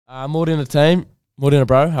Morena team. Morena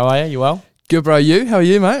bro, how are you? You well? Good, bro. You? How are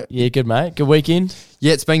you, mate? Yeah, good mate. Good weekend.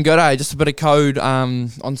 Yeah, it's been good, Just a bit of code on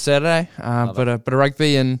Saturday, bit of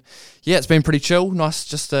rugby, and yeah, it's been pretty chill. Nice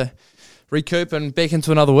just to recoup and back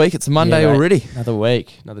into another week. It's Monday already. Another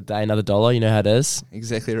week, another day, another dollar. You know how it is.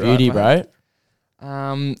 Exactly right. Beauty, mate.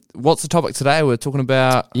 bro. What's the topic today? We're talking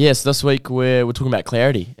about... Yes, this week we're talking about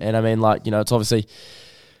clarity. And I mean, it's obviously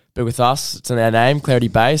big with us. It's in our name, Clarity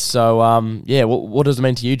Base. So, what does it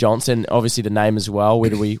mean to you, Johnson? Obviously the name as well. Where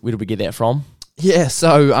do we get that from? Yeah,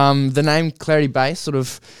 so the name Clarity Base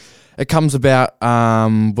it comes about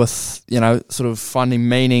with, sort of finding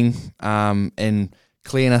meaning and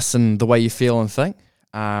clearness in the way you feel and think.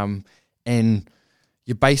 And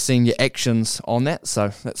you're basing your actions on that.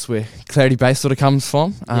 So that's where Clarity Base sort of comes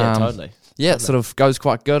from. Yeah, totally. Yeah, it sort of goes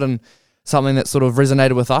quite good and something that sort of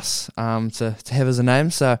resonated with us to have as a name.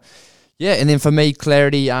 So, yeah, and then for me,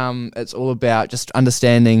 clarity, it's all about just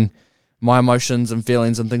understanding my emotions and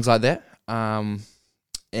feelings and things like that,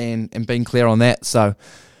 and being clear on that. So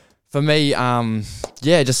for me,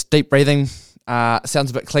 just deep breathing. Sounds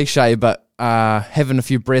a bit cliche, but having a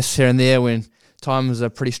few breaths here and there when times are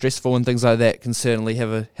pretty stressful and things like that can certainly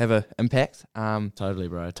have a impact. Totally,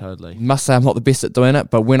 bro, totally. Must say I'm not the best at doing it,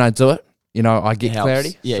 but when I do it, I get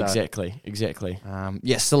clarity. Yeah, so, exactly.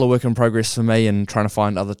 Still a work in progress for me and trying to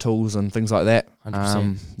find other tools and things like that.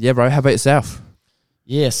 100%. Yeah, bro, how about yourself?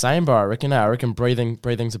 Yeah, same, bro. I reckon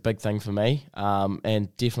breathing's a big thing for me,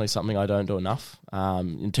 and definitely something I don't do enough.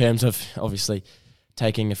 In terms of obviously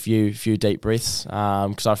taking a few deep breaths,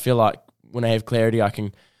 because I feel like when I have clarity, I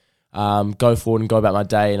can go forward and go about my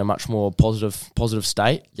day in a much more positive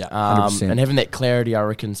state. Yeah, 100%. And having that clarity, I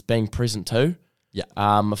reckon, is being present too. Yeah.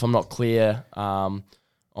 If I'm not clear on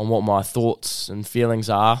what my thoughts and feelings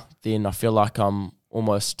are, then I feel like I'm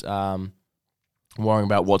almost worrying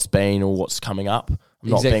about what's been or what's coming up. I'm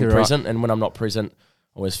not being present, and when I'm not present,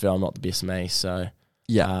 I always feel I'm not the best me. So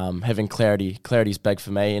having clarity is big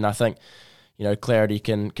for me, and I think clarity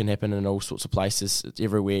can happen in all sorts of places. It's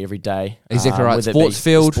everywhere, every day. Exactly right. Sports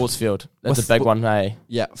field. That's a big one, hey?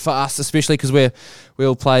 Yeah, for us especially because we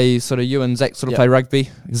all play, sort of you and Zach play rugby.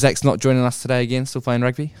 Zach's not joining us today again, still playing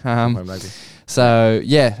rugby. So,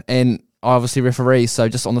 yeah, and I obviously referee, so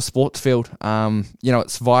just on the sports field,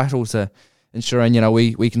 it's vital to ensuring,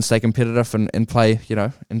 we can stay competitive and play,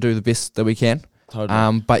 and do the best that we can.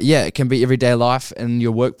 Totally. But yeah, it can be everyday life in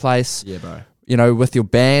your workplace. Yeah, bro. With your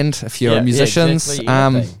band, if you're musicians,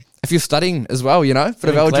 if you're studying as well, bit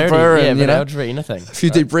of algebra and, algebra, anything. A few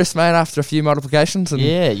deep breaths, mate, after a few multiplications. And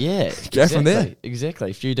go from there.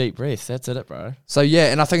 Exactly, a few deep breaths, that's it, bro. So,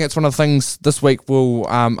 yeah, and I think it's one of the things this week we'll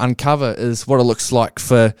uncover is what it looks like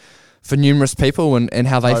for numerous people and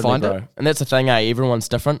how they find it. And that's the thing, everyone's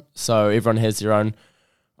different, so everyone has their own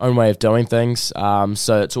way of doing things.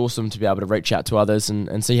 So it's awesome to be able to reach out to others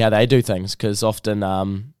and see how they do things, because often...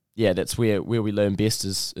 that's where we learn best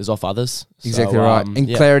is off others. Exactly right.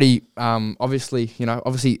 And clarity, obviously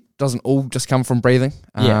doesn't all just come from breathing.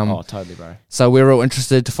 Totally, bro. So we're all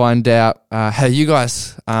interested to find out how you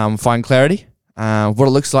guys find clarity, what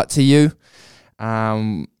it looks like to you.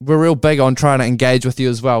 We're real big on trying to engage with you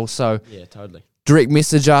as well. So yeah, totally. Direct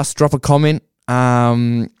message us, drop a comment,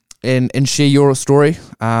 and share your story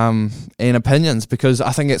and opinions, because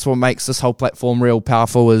I think that's what makes this whole platform real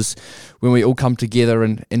powerful is when we all come together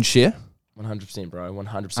and share. 100%, bro,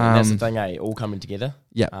 100%. That's the thing, all coming together.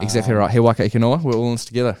 Yeah, exactly right. He waka ike noa, we're all in this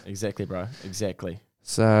together. Exactly, bro, exactly.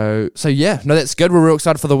 So yeah, no, that's good. We're real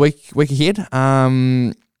excited for the week ahead.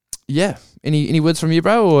 Any words from you,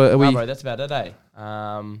 bro? Or are we... bro, that's about it,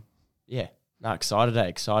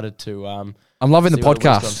 excited to... I'm loving the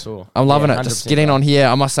podcast. I'm loving it. Just getting on here.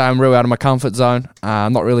 I must say I'm real out of my comfort zone.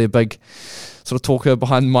 I'm not really a big sort of talker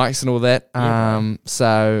behind mics and all that. I'm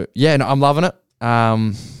loving it.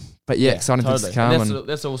 But exciting things to come. And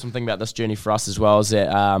that's the awesome thing about this journey for us as well is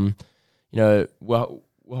that,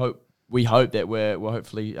 we hope that we're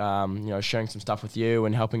hopefully, sharing some stuff with you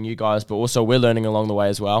and helping you guys, but also we're learning along the way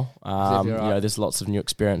as well. There's lots of new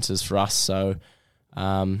experiences for us. So,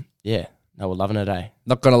 no, we're loving it,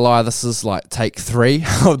 Not going to lie, this is like take 3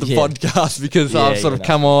 of the podcast because I've sort of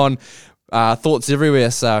come on, thoughts everywhere.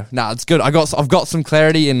 So, it's good. I've got some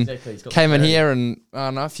clarity and came in here and,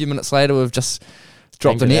 a few minutes later we've just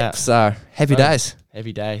dropped an ep. So, happy days.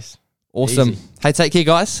 Happy days. Awesome. Easy. Hey, take care,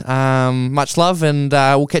 guys. Much love and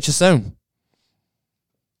we'll catch you soon.